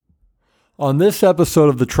On this episode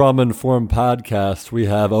of the Trauma Informed podcast, we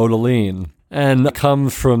have Odaline, and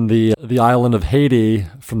comes from the island of Haiti,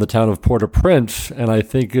 from the town of Port-au-Prince, and I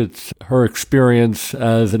think it's her experience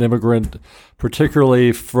as an immigrant,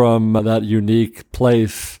 particularly from that unique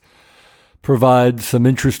place, provides some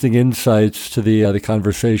interesting insights to the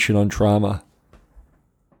conversation on trauma.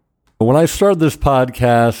 When I started this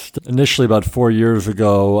podcast initially about 4 years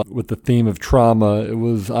ago with the theme of trauma,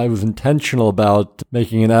 I was intentional about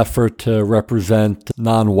making an effort to represent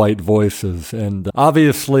non-white voices. And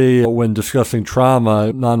obviously, when discussing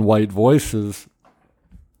trauma, non-white voices.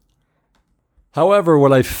 However,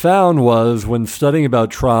 what I found was when studying about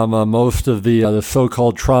trauma, most of the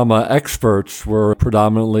so-called trauma experts were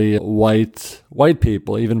predominantly white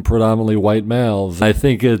people, even predominantly white males. I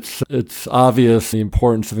think it's obvious the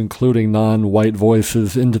importance of including non-white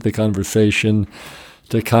voices into the conversation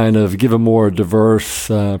to kind of give a more diverse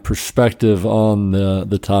perspective on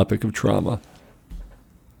the topic of trauma.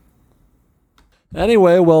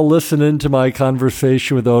 Anyway, well, listen into my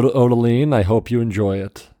conversation with Odaline. I hope you enjoy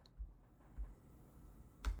it.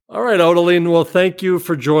 All right, Odaline, well, thank you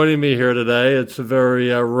for joining me here today. It's a very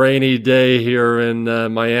rainy day here in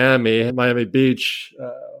Miami Beach.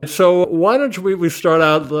 So why don't we start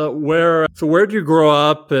out where did you grow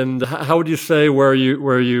up, and how would you say where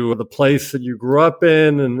you the place that you grew up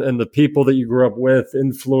in and the people that you grew up with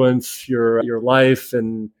influence your life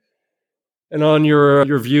and on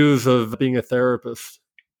your views of being a therapist?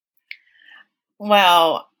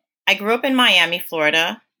 Well, I grew up in Miami,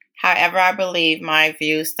 Florida. However, I believe my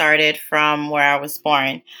view started from where I was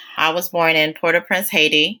born. I was born in Port-au-Prince,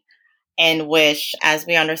 Haiti, in which, as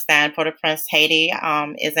we understand, Port-au-Prince, Haiti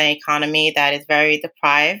is an economy that is very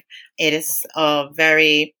deprived. It is a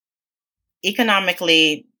very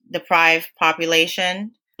economically deprived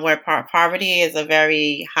population where poverty is a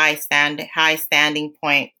very high standing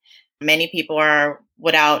point. Many people are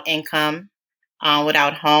without income,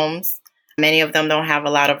 without homes. Many of them don't have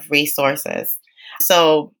a lot of resources.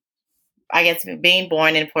 So I guess being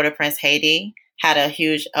born in Port-au-Prince, Haiti, had a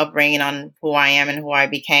huge upbringing on who I am and who I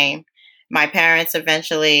became. My parents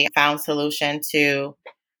eventually found solution to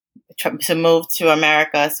move to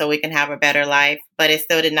America so we can have a better life, but it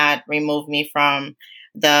still did not remove me from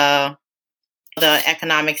the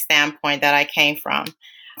economic standpoint that I came from.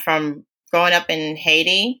 From growing up in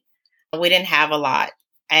Haiti, we didn't have a lot,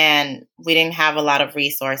 and we didn't have a lot of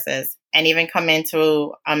resources. And even coming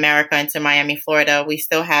to America, into Miami, Florida, we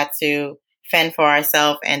still had to fend for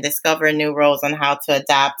ourselves and discover new roles on how to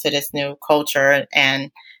adapt to this new culture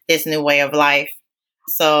and this new way of life.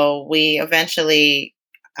 So we eventually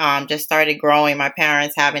just started growing. My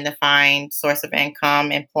parents having to find source of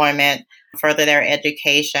income, employment, further their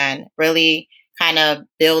education, really kind of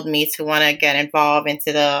build me to want to get involved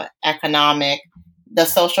into the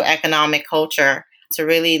social economic culture, to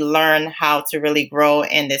really learn how to really grow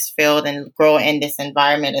in this field and grow in this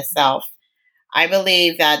environment itself. I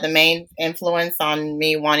believe that the main influence on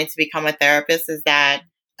me wanting to become a therapist is that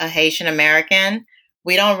a Haitian American,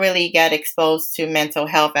 we don't really get exposed to mental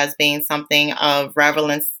health as being something of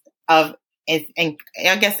relevance, I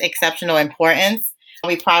guess, exceptional importance.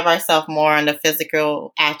 We pride ourselves more on the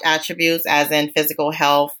physical attributes, as in physical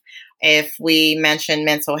health. If we mention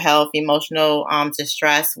mental health, emotional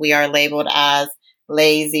distress, we are labeled as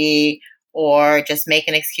lazy or just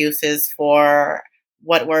making excuses for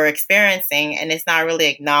what we're experiencing, and it's not really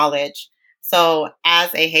acknowledged. So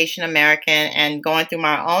as a Haitian American and going through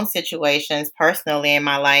my own situations personally in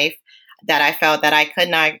my life, that I felt that I could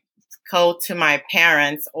not go to my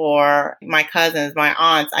parents or my cousins, my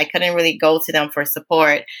aunts. I couldn't really go to them for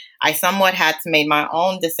support. I somewhat had to make my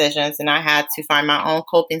own decisions, and I had to find my own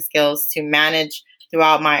coping skills to manage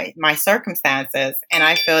throughout my circumstances. And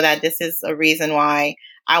I feel that this is a reason why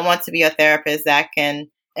I want to be a therapist that can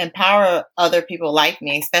empower other people like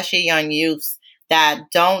me, especially young youths that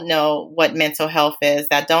don't know what mental health is,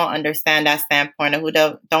 that don't understand that standpoint, or who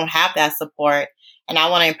don't have that support. And I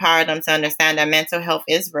want to empower them to understand that mental health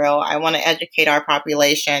is real. I want to educate our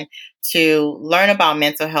population to learn about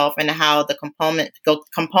mental health and how the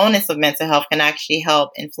components of mental health can actually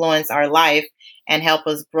help influence our life and help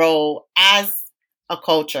us grow as a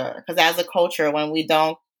culture. Because as a culture, when we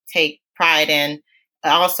don't take pride in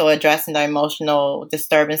also addressing the emotional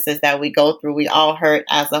disturbances that we go through, we all hurt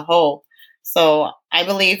as a whole. So I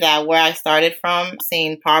believe that where I started from,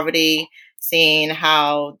 seeing poverty, seeing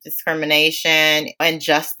how discrimination and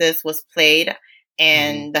justice was played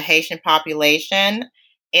in the Haitian population,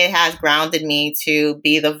 it has grounded me to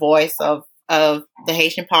be the voice of the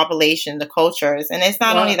Haitian population, the cultures. And it's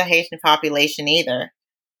not only the Haitian population either.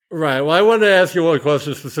 Right. Well, I wanted to ask you one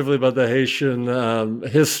question specifically about the Haitian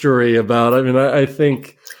history. I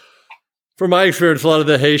think from my experience, a lot of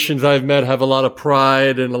the Haitians I've met have a lot of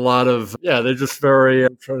pride and a lot of, yeah, they're just very,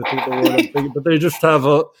 I'm trying to think of the word I'm thinking, but they just have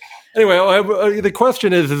a, anyway, the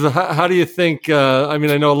question is how do you think, I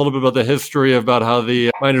know a little bit about the history about how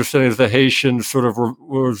my understanding is the Haitians sort of,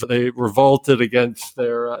 they revolted against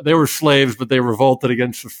they were slaves, but they revolted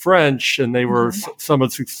against the French and they were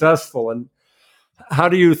somewhat successful. And how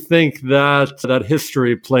do you think that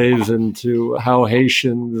history plays into how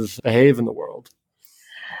Haitians behave in the world?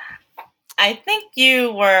 I think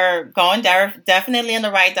you were going definitely in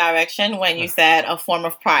the right direction when you said a form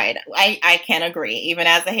of pride. I can agree. Even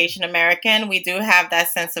as a Haitian American, we do have that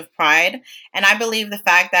sense of pride. And I believe the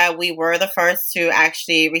fact that we were the first to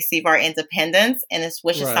actually receive our independence,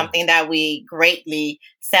 which is something that we greatly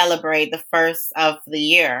celebrate the first of the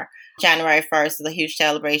year. January 1st is a huge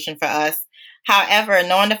celebration for us. However,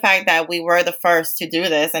 knowing the fact that we were the first to do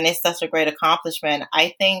this, and it's such a great accomplishment,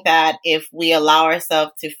 I think that if we allow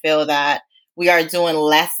ourselves to feel that we are doing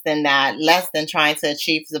less than that, less than trying to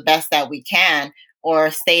achieve the best that we can,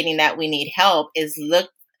 or stating that we need help, is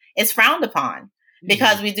frowned upon.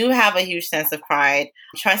 Because we do have a huge sense of pride.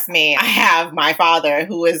 Trust me, I have my father,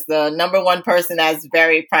 who is the number one person that's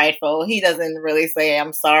very prideful. He doesn't really say,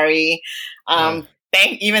 I'm sorry.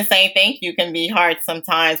 Even saying thank you can be hard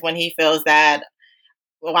sometimes when he feels that,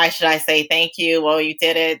 why should I say thank you? Well, you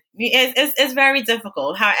did it. It's very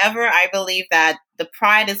difficult. However, I believe that the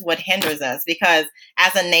pride is what hinders us, because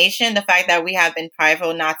as a nation, the fact that we have been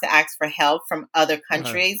prideful not to ask for help from other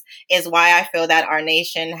countries is why I feel that our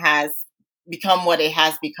nation has become what it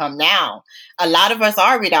has become now. A lot of us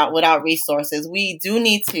are without resources. We do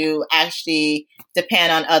need to actually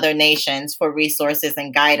depend on other nations for resources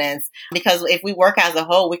and guidance, because if we work as a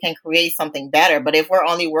whole, we can create something better. But if we're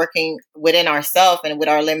only working within ourselves and with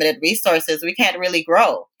our limited resources, we can't really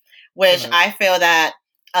grow, which I feel that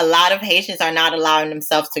a lot of Haitians are not allowing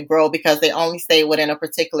themselves to grow because they only stay within a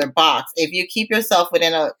particular box. If you keep yourself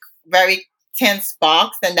within a very tense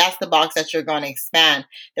box, then that's the box that you're going to expand.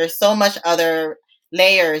 There's so much other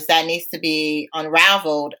layers that needs to be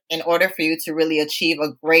unraveled in order for you to really achieve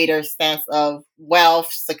a greater sense of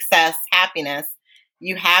wealth, success, happiness.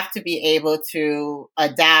 You have to be able to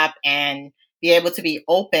adapt and be able to be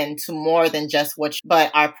open to more than just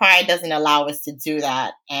but our pride doesn't allow us to do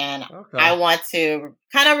that. And I want to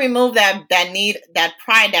kind of remove that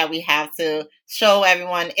pride that we have to show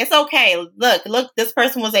everyone it's okay. Look, this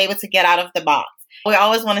person was able to get out of the box. We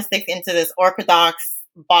always want to stick into this orthodox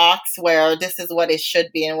box where this is what it should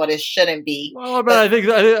be and what it shouldn't be. Well, but I think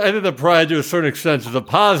the pride, to a certain extent, is a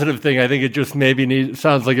positive thing. I think it just maybe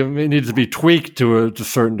sounds like it needs to be tweaked to a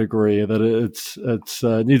certain degree. That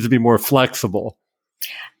it needs to be more flexible.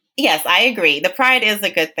 Yes, I agree. The pride is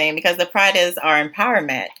a good thing, because the pride is our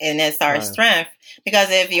empowerment and it's our strength.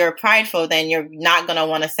 Because if you're prideful, then you're not going to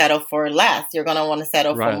want to settle for less. You're going to want to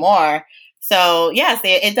settle for more. So yes,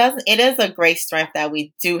 it is a great strength that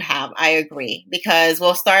we do have. I agree, because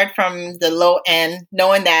we'll start from the low end,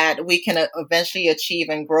 knowing that we can eventually achieve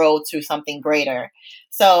and grow to something greater.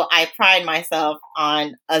 So I pride myself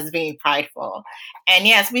on us being prideful. And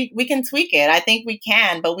yes, we can tweak it. I think we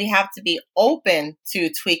can, but we have to be open to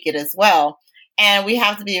tweak it as well. And we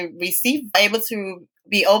have to be able to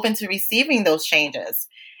be open to receiving those changes.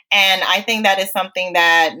 And I think that is something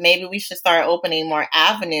that maybe we should start opening more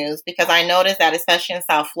avenues, because I noticed that especially in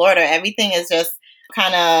South Florida, everything is just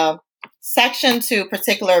kind of sectioned to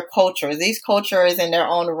particular cultures. These cultures in their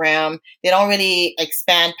own realm, they don't really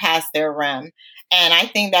expand past their realm. And I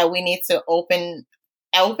think that we need to open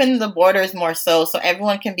the borders more so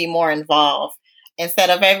everyone can be more involved. Instead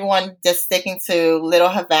of everyone just sticking to Little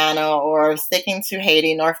Havana or sticking to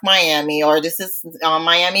Haiti, North Miami, or this is on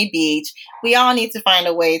Miami Beach, we all need to find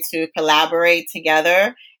a way to collaborate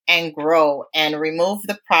together and grow and remove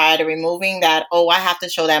the pride, removing that, I have to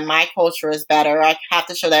show that my culture is better. I have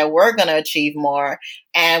to show that we're going to achieve more,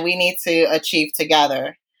 and we need to achieve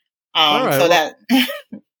together. All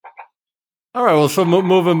right. Well, so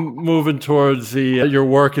moving towards your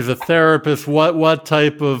work as a therapist, what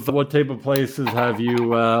type of places have you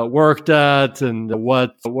worked at, and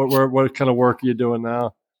what kind of work are you doing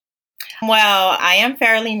now? Well, I am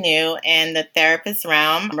fairly new in the therapist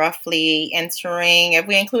realm, roughly entering, if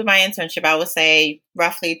we include my internship, I would say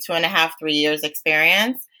roughly 2.5, 3 years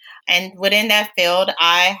experience. And within that field,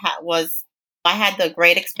 I had the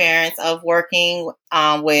great experience of working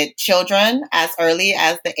with children as early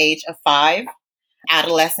as the age of 5,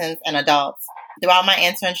 adolescents and adults. Throughout my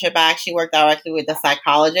internship, I actually worked directly with the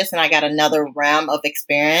psychologist, and I got another realm of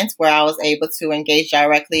experience where I was able to engage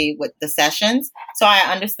directly with the sessions. So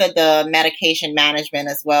I understood the medication management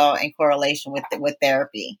as well in correlation with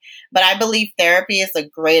therapy. But I believe therapy is a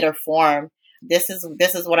greater form. This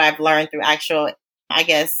is what I've learned through actual, I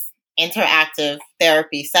guess, interactive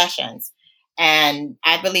therapy sessions. And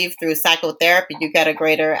I believe through psychotherapy, you get a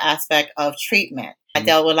greater aspect of treatment. I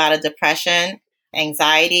dealt with a lot of depression,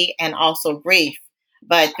 anxiety, and also grief.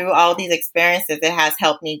 But through all these experiences, it has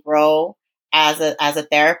helped me grow as a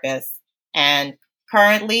therapist. And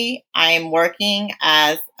currently, I am working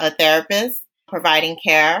as a therapist, providing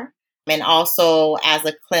care, and also as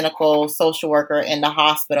a clinical social worker in the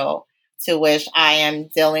hospital, to which I am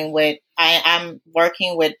dealing with. I'm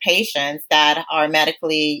working with patients that are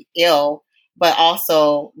medically ill, but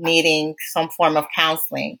also needing some form of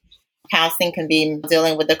counseling. Counseling can be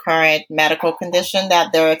dealing with the current medical condition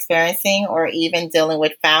that they're experiencing, or even dealing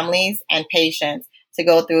with families and patients to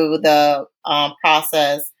go through the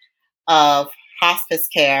process of hospice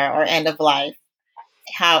care or end of life.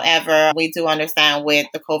 However, we do understand with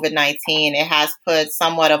the COVID-19, it has put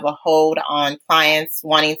somewhat of a hold on clients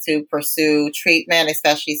wanting to pursue treatment,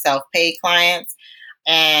 especially self-pay clients.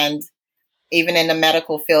 And even in the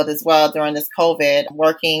medical field as well during this COVID,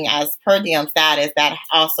 working as per diem status, that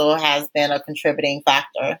also has been a contributing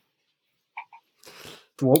factor.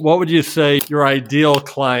 What would you say your ideal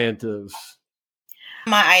client is?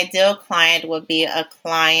 My ideal client would be a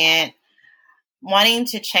client wanting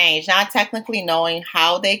to change, not technically knowing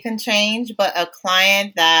how they can change, but a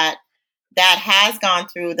client that has gone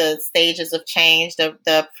through the stages of change,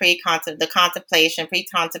 the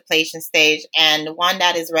pre-contemplation stage, and one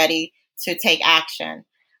that is ready to take action.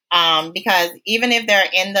 Because even if they're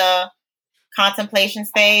in the contemplation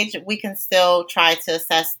stage, we can still try to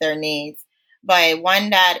assess their needs. But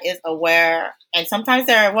one that is aware, and sometimes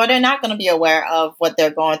they're not going to be aware of what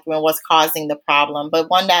they're going through and what's causing the problem,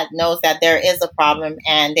 but one that knows that there is a problem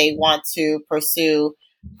and they want to pursue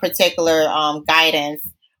particular guidance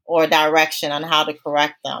or direction on how to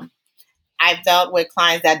correct them. I've dealt with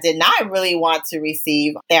clients that did not really want to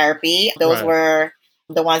receive therapy. Those were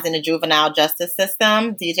the ones in the juvenile justice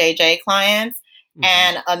system, DJJ clients. Mm-hmm.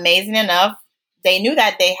 And amazing enough, they knew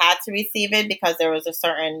that they had to receive it because there was a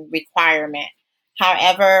certain requirement.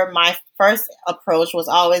 However, my first approach was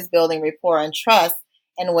always building rapport and trust,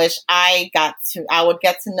 in which I would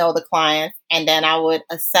get to know the clients, and then I would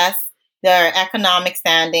assess their economic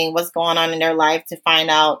standing, what's going on in their life, to find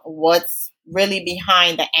out what's really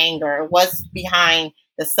behind the anger, what's behind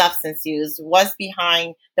the substance use, what's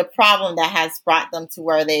behind the problem that has brought them to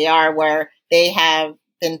where they are, where they have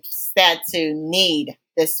been said to need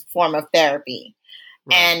this form of therapy.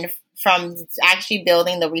 Right. And from actually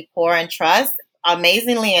building the rapport and trust,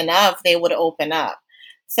 amazingly enough, they would open up.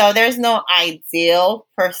 So there's no ideal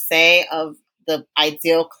per se of the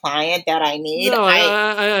ideal client that I need. No,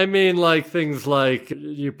 I mean like things like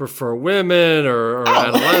you prefer women or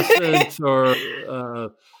adolescents or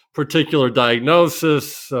particular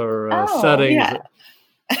diagnosis or settings. Yeah.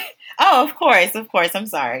 Of course. I'm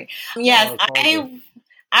sorry. Yes,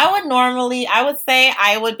 I would say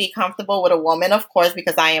I would be comfortable with a woman, of course,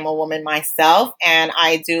 because I am a woman myself. And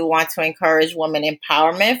I do want to encourage women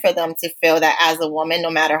empowerment for them to feel that as a woman, no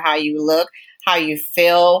matter how you look, how you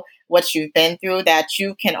feel, what you've been through, that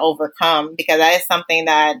you can overcome. Because that is something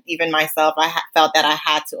that even myself, I felt that I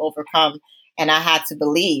had to overcome and I had to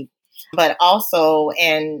believe. But also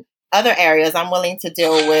in other areas, I'm willing to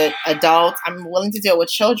deal with adults. I'm willing to deal with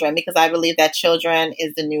children because I believe that children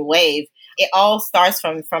is the new wave. It all starts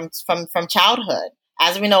from childhood.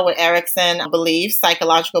 As we know, what Erikson believes,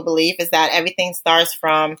 psychological belief, is that everything starts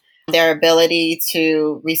from their ability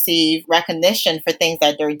to receive recognition for things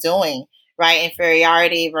that they're doing, right?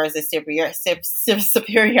 Inferiority versus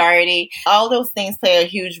superiority. All those things play a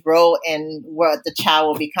huge role in what the child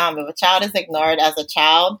will become. If a child is ignored as a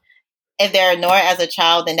child, if they're ignored as a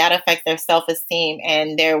child, then that affects their self-esteem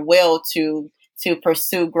and their will to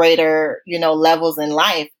pursue greater, levels in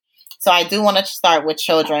life. So I do want to start with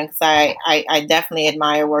children because I definitely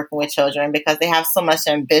admire working with children because they have so much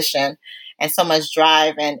ambition and so much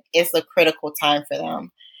drive, and it's a critical time for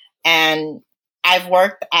them. And I've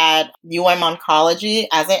worked at Oncology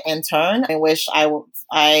as an intern, in which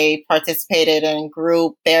I participated in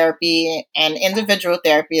group therapy and individual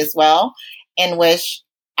therapy as well, in which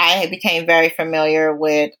I became very familiar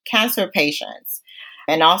with cancer patients,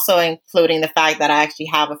 and also including the fact that I actually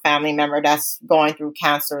have a family member that's going through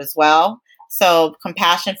cancer as well. So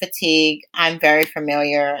compassion fatigue, I'm very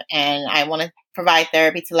familiar, and I want to provide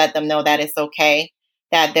therapy to let them know that it's okay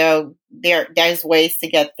that there's ways to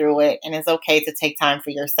get through it, and it's okay to take time for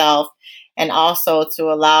yourself, and also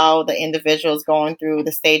to allow the individuals going through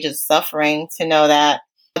the stages of suffering to know that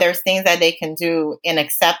there's things that they can do in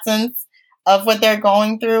acceptance of what they're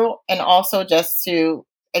going through, and also just to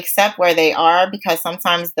accept where they are, because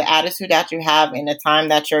sometimes the attitude that you have in the time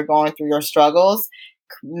that you're going through your struggles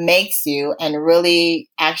makes you and really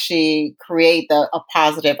actually create a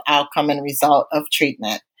positive outcome and result of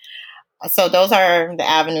treatment. So those are the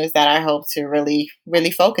avenues that I hope to really,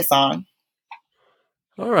 really focus on.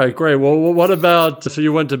 All right, great. Well, what about, so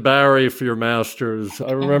you went to Barry for your master's.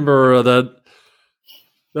 I remember that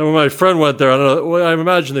when my friend went there, I don't know, well, I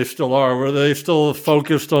imagine they still are. Were they still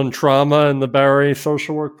focused on trauma in the Barry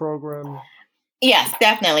social work program? Yes,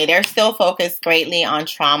 definitely. They're still focused greatly on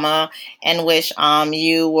trauma, in which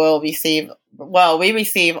you will receive, well, we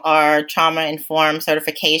receive our trauma-informed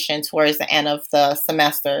certification towards the end of the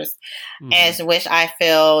semesters, as which I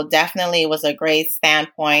feel definitely was a great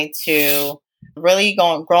standpoint to really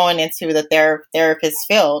growing into the therapist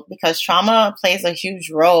field, because trauma plays a huge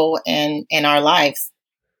role in our lives.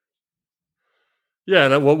 Yeah,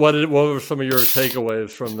 and what were some of your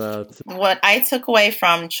takeaways from that? What I took away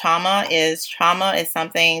from trauma is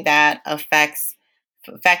something that affects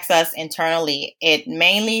us internally. It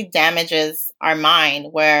mainly damages our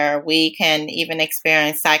mind, where we can even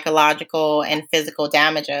experience psychological and physical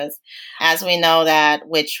damages. As we know that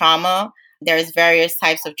with trauma, there's various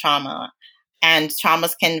types of trauma, and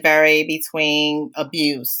traumas can vary between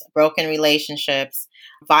abuse, broken relationships,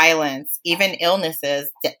 violence, even illnesses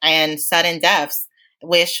and sudden deaths,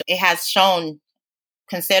 which it has shown,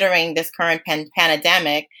 considering this current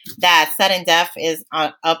pandemic, that sudden death is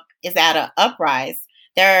at an uprise.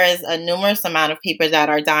 There is a numerous amount of people that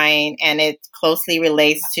are dying, and it closely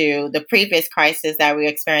relates to the previous crisis that we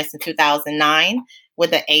experienced in 2009 with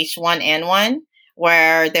the H1N1,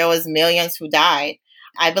 where there was millions who died.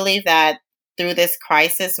 I believe that through this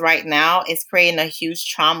crisis right now, it's creating a huge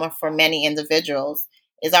trauma for many individuals.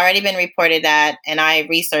 It's already been reported that, and I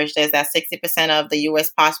researched this, that 60% of the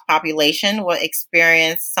U.S. population will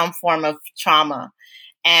experience some form of trauma.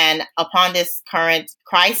 And upon this current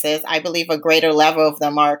crisis, I believe a greater level of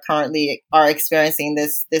them are experiencing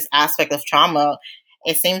this aspect of trauma.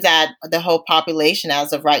 It seems that the whole population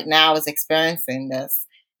as of right now is experiencing this,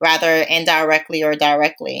 rather indirectly or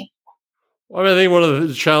directly. Well, I think one of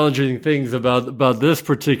the challenging things about this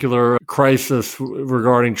particular crisis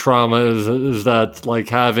regarding trauma is that, like,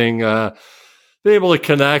 having be able to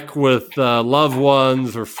connect with loved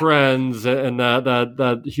ones or friends, and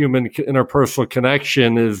that human interpersonal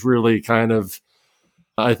connection is really kind of,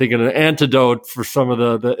 I think, an antidote for some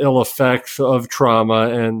of the ill effects of trauma.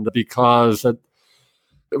 And because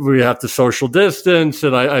we have to social distance,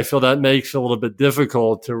 and I feel that makes it a little bit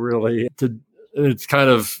difficult it's kind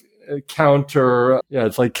of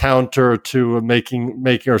it's like counter to making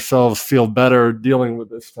ourselves feel better dealing with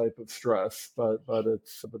this type of stress. But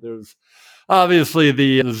there's obviously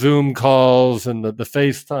the Zoom calls and the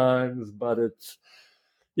FaceTimes, but it's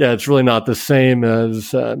really not the same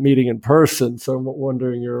as meeting in person. So I'm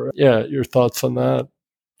wondering your thoughts on that.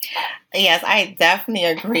 Yes, I definitely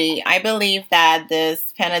agree. I believe that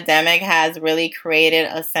this pandemic has really created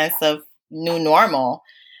a sense of new normal,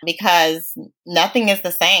 because nothing is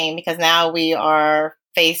the same, because now we are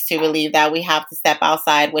faced to believe that we have to step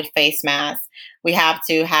outside with face masks. We have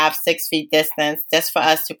to have 6 feet distance just for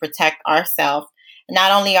us to protect ourselves.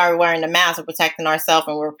 Not only are we wearing the mask, we're protecting ourselves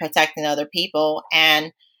and we're protecting other people.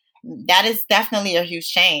 And that is definitely a huge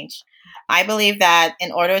change. I believe that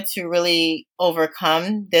in order to really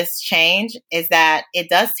overcome this change is that it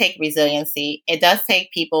does take resiliency. It does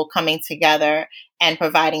take people coming together and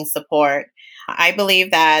providing support. I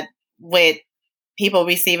believe that with people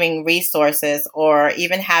receiving resources, or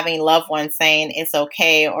even having loved ones saying it's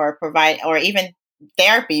okay, or even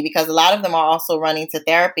therapy, because a lot of them are also running to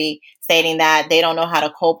therapy, stating that they don't know how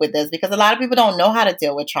to cope with this, because a lot of people don't know how to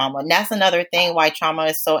deal with trauma. And that's another thing why trauma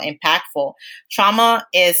is so impactful. Trauma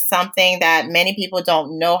is something that many people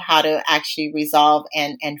don't know how to actually resolve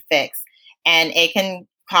and fix. And it can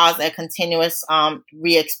cause a continuous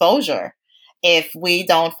re-exposure if we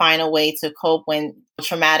don't find a way to cope when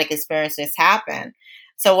traumatic experiences happen.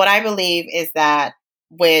 So what I believe is that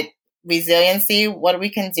with resiliency, what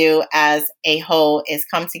we can do as a whole is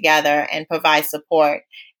come together and provide support.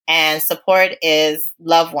 And support is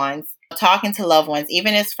loved ones. talking to loved ones,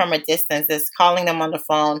 even if it's from a distance, just calling them on the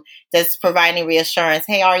phone, just providing reassurance.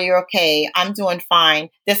 Hey, are you okay? I'm doing fine.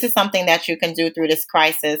 This is something that you can do through this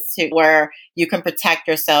crisis where you can protect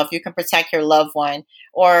yourself, you can protect your loved one,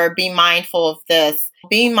 or be mindful of this.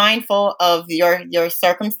 Being mindful of your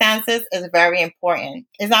circumstances is very important.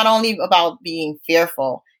 It's not only about being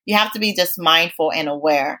fearful. You have to be just mindful and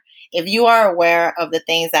aware. If you are aware of the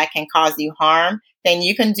things that can cause you harm, then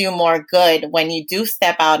you can do more good when you do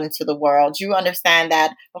step out into the world. You understand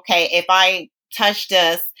that, okay, if I touch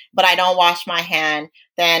this, but I don't wash my hand,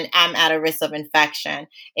 then I'm at a risk of infection.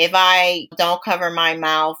 If I don't cover my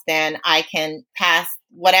mouth, then I can pass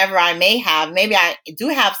whatever I may have. Maybe I do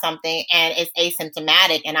have something and it's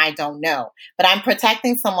asymptomatic and I don't know, but I'm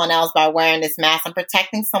protecting someone else by wearing this mask. I'm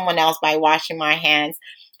protecting someone else by washing my hands.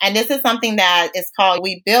 And this is something that is called,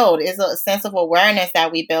 we build, is a sense of awareness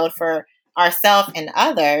that we build for ourselves and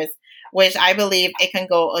others, which I believe it can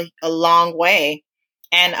go a long way.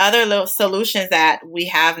 And other little solutions that we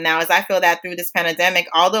have now is I feel that through this pandemic,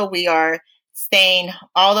 although it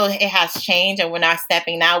has changed and we're not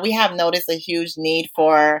stepping out, we have noticed a huge need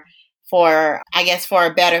for us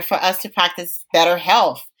to practice better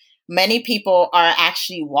health. Many people are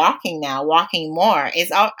actually walking now, walking more.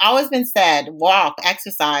 It's always been said, walk,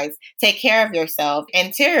 exercise, take care of yourself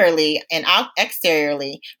interiorly and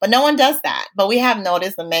exteriorly. But no one does that. But we have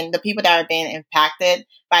noticed the people that are being impacted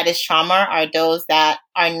by this trauma are those that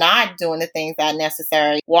are not doing the things that are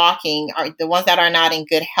necessary. Walking are the ones that are not in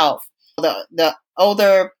good health. The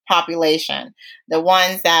older population, the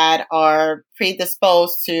ones that are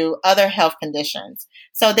predisposed to other health conditions.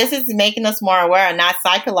 So this is making us more aware, not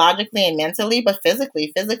psychologically and mentally, but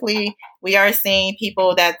physically. Physically, we are seeing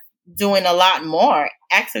people that doing a lot more,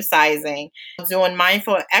 exercising, doing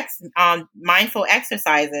mindful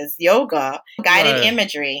exercises, yoga, guided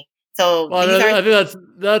imagery. So I think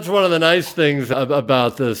that's one of the nice things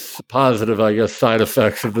about this positive, I guess, side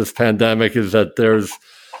effects of this pandemic is that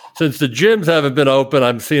since the gyms haven't been open,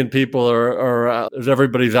 I'm seeing people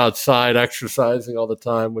everybody's outside exercising all the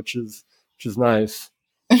time, which is nice.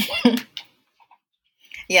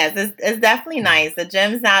 Yes, it's definitely nice. The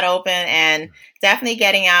gym's not open, and definitely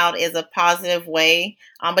getting out is a positive way.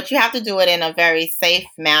 But you have to do it in a very safe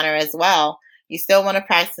manner as well. You still want to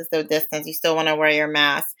practice the distance. You still want to wear your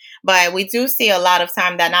mask. But we do see a lot of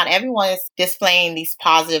time that not everyone is displaying these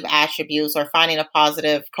positive attributes or finding a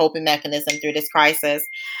positive coping mechanism through this crisis.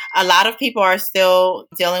 A lot of people are still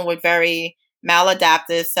dealing with very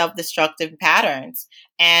maladaptive, self-destructive patterns.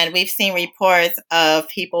 And we've seen reports of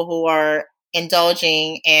people who are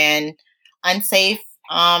indulging in unsafe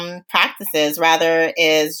practices, rather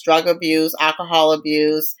is drug abuse, alcohol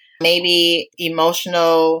abuse, maybe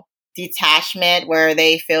emotional detachment where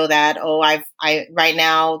they feel that, I right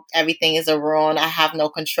now everything is a ruin, I have no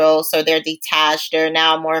control, so they're detached, they're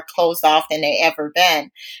now more closed off than they ever been.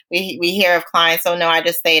 We hear of clients, no, I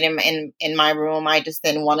just stayed in my room, I just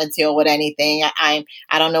didn't want to deal with anything, I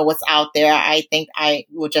don't know what's out there, I think I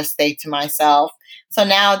will just stay to myself. So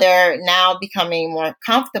now they're becoming more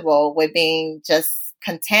comfortable with being just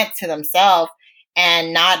content to themselves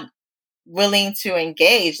and not willing to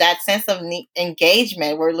engage. That sense of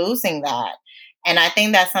engagement, we're losing that. And I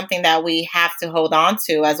think that's something that we have to hold on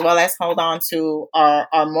to, as well as hold on to our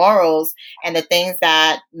morals and the things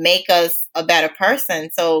that make us a better person.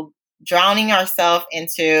 So drowning ourselves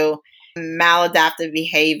into maladaptive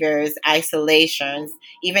behaviors, isolations,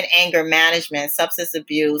 even anger management, substance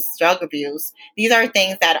abuse, drug abuse, these are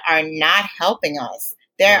things that are not helping us.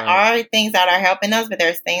 There are things that are helping us, but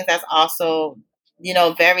there's things that's also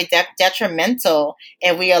very detrimental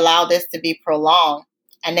if we allow this to be prolonged.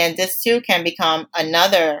 And then this too can become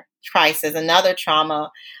another crisis, another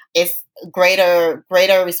trauma. It's greater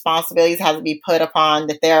responsibilities have to be put upon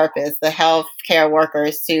the therapists, the healthcare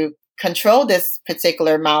workers to control this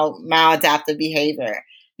particular maladaptive behavior,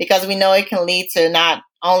 because we know it can lead to not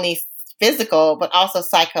only physical, but also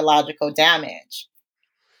psychological damage.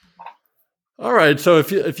 All right. So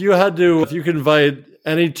if you could invite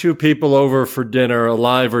any two people over for dinner,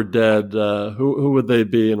 alive or dead, who would they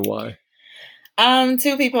be and why?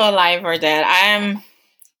 Two people alive or dead.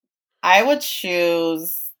 I would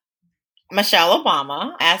choose Michelle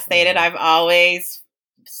Obama. As stated, I've always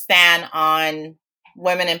stand on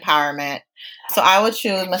women empowerment. So I would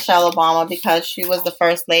choose Michelle Obama because she was the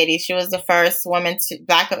first lady. She was the first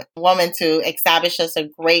Black woman to establish us a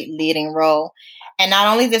great leading role. And not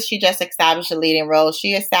only did she just establish a leading role,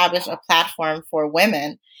 she established a platform for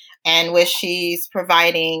women, and which she's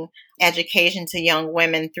providing education to young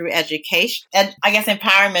women through education,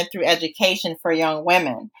 empowerment through education for young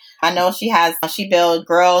women. I know she built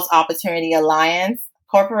Girls Opportunity Alliance,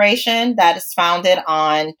 corporation that is founded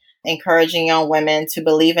on encouraging young women to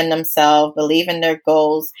believe in themselves, believe in their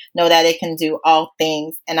goals, know that they can do all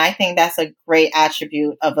things. And I think that's a great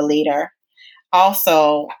attribute of a leader.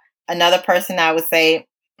 Also, another person I would say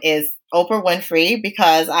is Oprah Winfrey,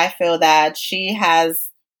 because I feel that she has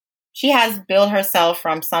built herself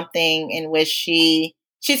from something in which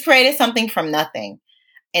she's created something from nothing,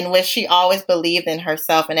 in which she always believed in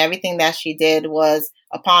herself, and everything that she did was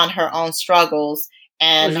upon her own struggles.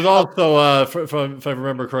 And she's also, if I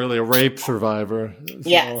remember correctly, a rape survivor.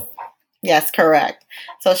 So. Yes, correct.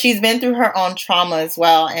 So she's been through her own trauma as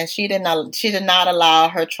well, and she did not allow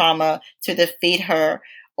her trauma to defeat her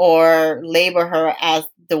or label her as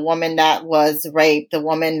the woman that was raped, the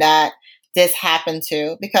woman that this happened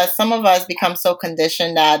to, because some of us become so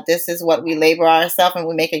conditioned that this is what we label ourselves, and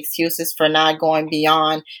we make excuses for not going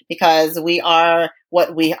beyond because we are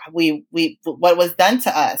what what was done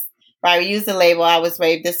to us. Right? We use the label, I was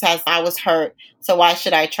raped, I was hurt, so why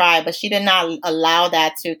should I try? But she did not allow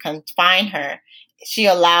that to confine her. She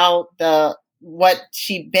allowed what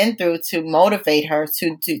she'd been through to motivate her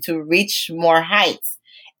to reach more heights.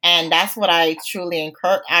 And that's what I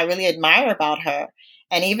I really admire about her.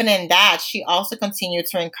 And even in that, she also continued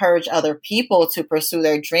to encourage other people to pursue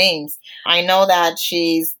their dreams. I know that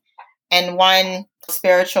and one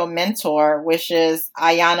spiritual mentor, which is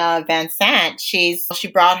Ayanna Van Sant, she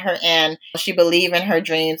brought her in. She believed in her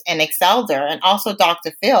dreams and excelled her. And also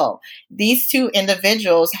Dr. Phil. These two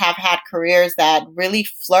individuals have had careers that really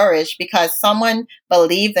flourished because someone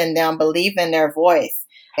believed in them, believed in their voice.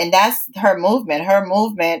 And that's her movement. Her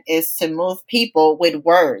movement is to move people with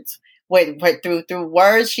words. Through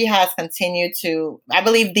words, she has continued to, I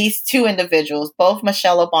believe these two individuals, both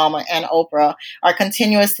Michelle Obama and Oprah, are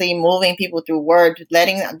continuously moving people through words,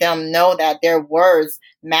 letting them know that their words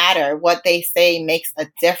matter. What they say makes a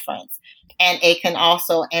difference. And it can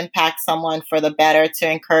also impact someone for the better,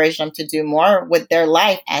 to encourage them to do more with their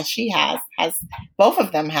life, as as both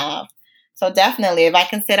of them have. So definitely, if I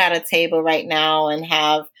can sit at a table right now and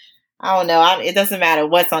have, I don't know, it doesn't matter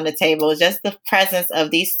what's on the table. Just the presence of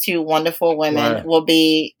these two wonderful women will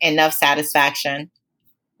be enough satisfaction.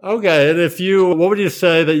 Okay, and what would you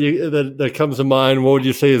say that comes to mind? What would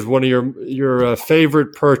you say is one of your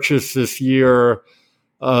favorite purchase this year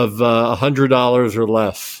of $100 or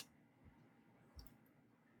less?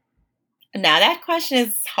 Now that question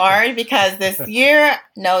is hard because this year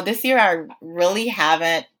I really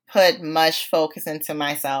haven't put much focus into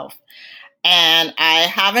myself. And I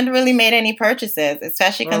haven't really made any purchases,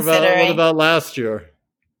 especially considering. What about last year?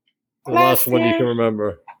 The last one you can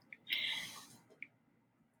remember.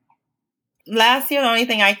 Last year, the only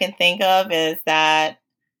thing I can think of is that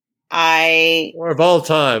or of all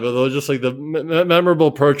time, although just like the memorable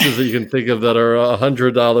purchases that you can think of that are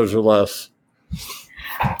 $100 or less.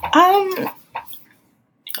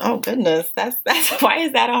 Oh goodness, that's why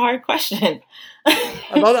is that a hard question?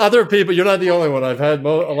 Other people, you're not the only one. I've had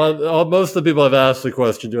most of the people I've asked the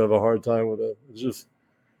question do have a hard time with it. It's just,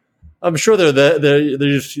 I'm sure they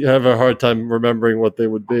just have a hard time remembering what they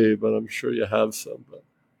would be, but I'm sure you have some. But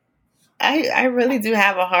I really do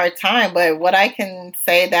have a hard time, but what I can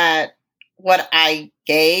say that what I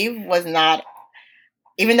gave was not,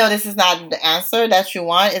 even though this is not the answer that you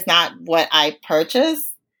want, is not what I purchased,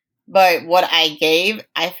 but what I gave.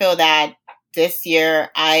 I feel that this year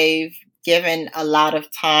I've given a lot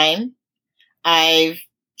of time. I've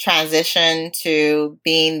transitioned to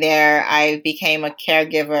being there. I became a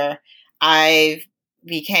caregiver. I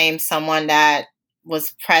became someone that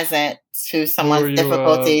was present to someone's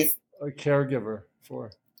difficulties. A caregiver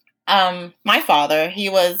for? My father. He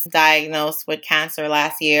was diagnosed with cancer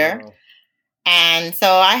last year. Wow. And so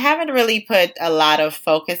I haven't really put a lot of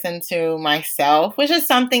focus into myself, which is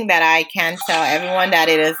something that I can tell everyone that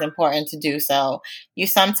it is important to do so. You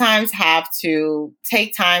sometimes have to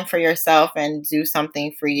take time for yourself and do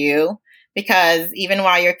something for you, because even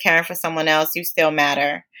while you're caring for someone else, you still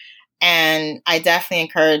matter. And I definitely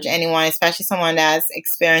encourage anyone, especially someone that's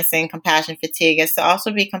experiencing compassion fatigue, is to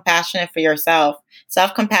also be compassionate for yourself.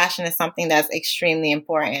 Self-compassion is something that's extremely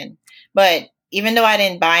important. But even though I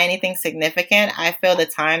didn't buy anything significant, I feel the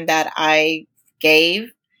time that I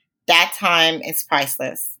gave, that time is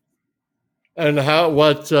priceless. And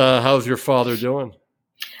how's your father doing?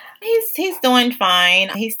 He's doing fine.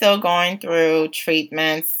 He's still going through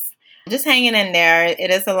treatments, just hanging in there.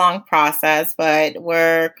 It is a long process, but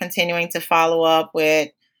we're continuing to follow up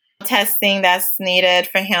with testing that's needed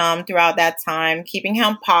for him throughout that time, keeping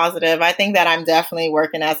him positive. I think that I'm definitely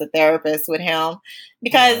working as a therapist with him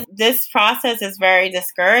because this process is very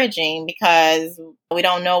discouraging because we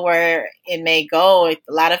don't know where it may go. A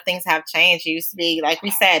lot of things have changed. He used to be, like we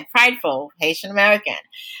said, prideful, Haitian American.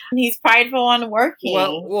 He's prideful on working.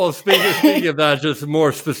 Well, speaking of that, just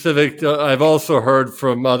more specific, I've also heard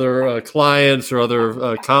from other clients or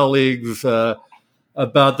other colleagues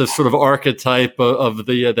about the sort of archetype of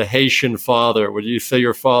the Haitian father. Would you say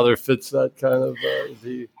your father fits that kind of?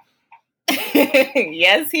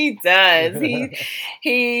 Yes, he does. I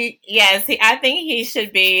think he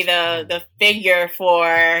should be the figure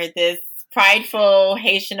for this prideful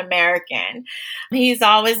Haitian American. He's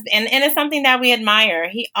always, and it's something that we admire.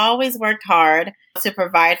 He always worked hard to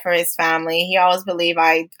provide for his family. He always believed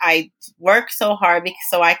I work so hard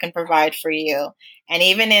so I can provide for you. And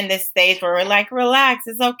even in this stage where we're like, relax,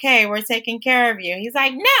 it's okay, we're taking care of you. He's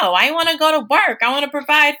like, no, I want to go to work. I want to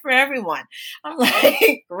provide for everyone. I'm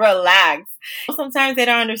like, relax. Sometimes they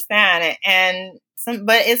don't understand it.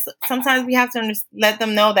 Sometimes we have to let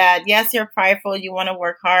them know that, yes, you're prideful, you want to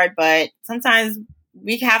work hard, but sometimes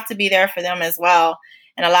we have to be there for them as well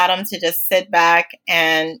and allow them to just sit back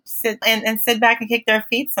and sit back and kick their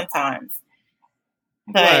feet sometimes.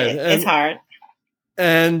 But right. It's hard.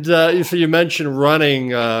 And so you mentioned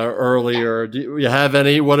running earlier. Do you have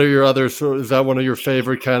any? What are your other? Is that one of your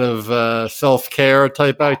favorite kind of self-care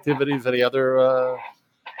type activities? Any other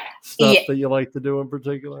stuff that you like to do in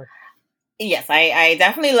particular? Yes, I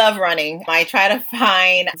definitely love running. I try to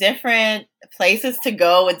find different places to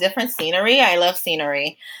go with different scenery. I love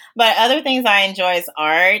scenery. But other things I enjoy is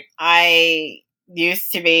art. I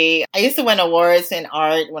used to win awards in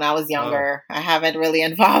art when I was younger. Oh. I haven't really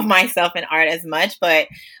involved myself in art as much, but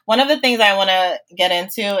one of the things I want to get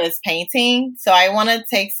into is painting. So I want to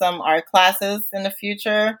take some art classes in the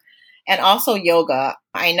future and also yoga.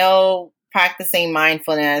 I know practicing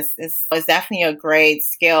mindfulness is definitely a great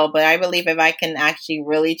skill, but I believe if I can actually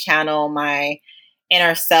really channel my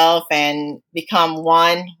inner self and become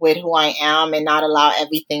one with who I am and not allow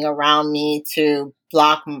everything around me to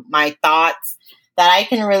block my thoughts, that I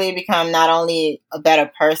can really become not only a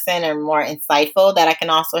better person and more insightful, that I can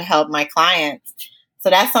also help my clients. So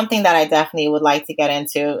that's something that I definitely would like to get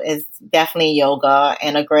into, is definitely yoga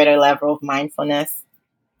and a greater level of mindfulness.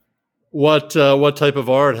 What type of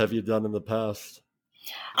art have you done in the past?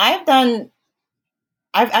 I can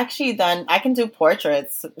do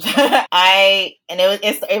portraits.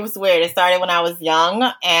 It was weird. It started when I was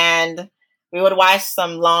young, and we would watch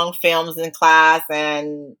some long films in class,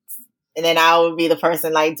 and then I would be the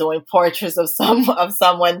person like doing portraits of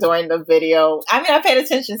someone during the video. I mean, I paid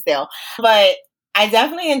attention still, but I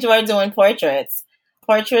definitely enjoy doing portraits.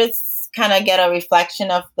 Portraits kind of get a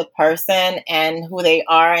reflection of the person and who they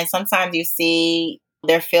are. And sometimes you see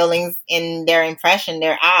their feelings in their impression,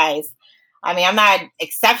 their eyes. I mean, I'm not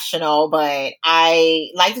exceptional, but I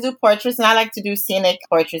like to do portraits and I like to do scenic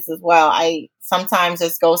portraits as well. I sometimes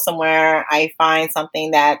just go somewhere, I find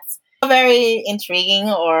something that's very intriguing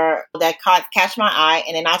or that catch my eye,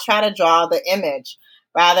 and then I'll try to draw the image,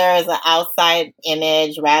 rather as an outside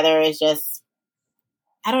image, rather as just,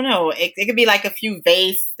 I don't know, it could be like a few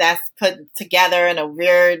vase that's put together in a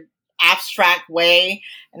weird abstract way,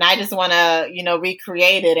 and I just want to,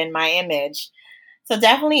 recreate it in my image. So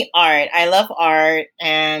definitely art. I love art,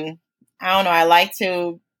 and I don't know, I like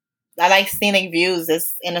scenic views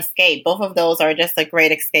as an escape. Both of those are just a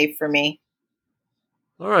great escape for me.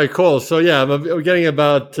 All right, cool. So yeah, we're getting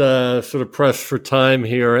about sort of pressed for time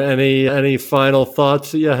here. Any final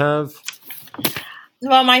thoughts that you have?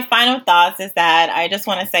 Well, my final thoughts is that I just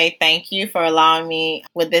want to say thank you for allowing me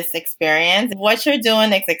with this experience. What you're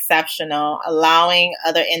doing is exceptional, allowing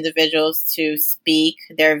other individuals to speak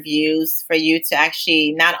their views, for you to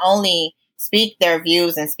actually not only speak their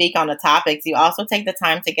views and speak on the topics, you also take the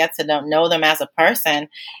time to get to know them as a person.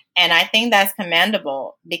 And I think that's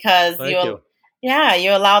commendable because you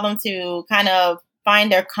allow them to kind of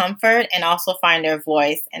find their comfort and also find their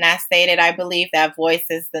voice. And as stated, I believe that voice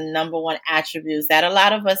is the number one attribute that a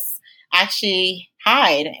lot of us actually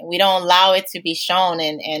hide. We don't allow it to be shown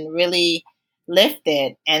and really lift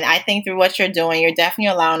it. And I think through what you're doing, you're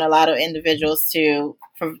definitely allowing a lot of individuals to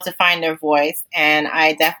find their voice. And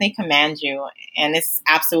I definitely commend you. And it's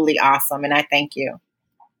absolutely awesome. And I thank you.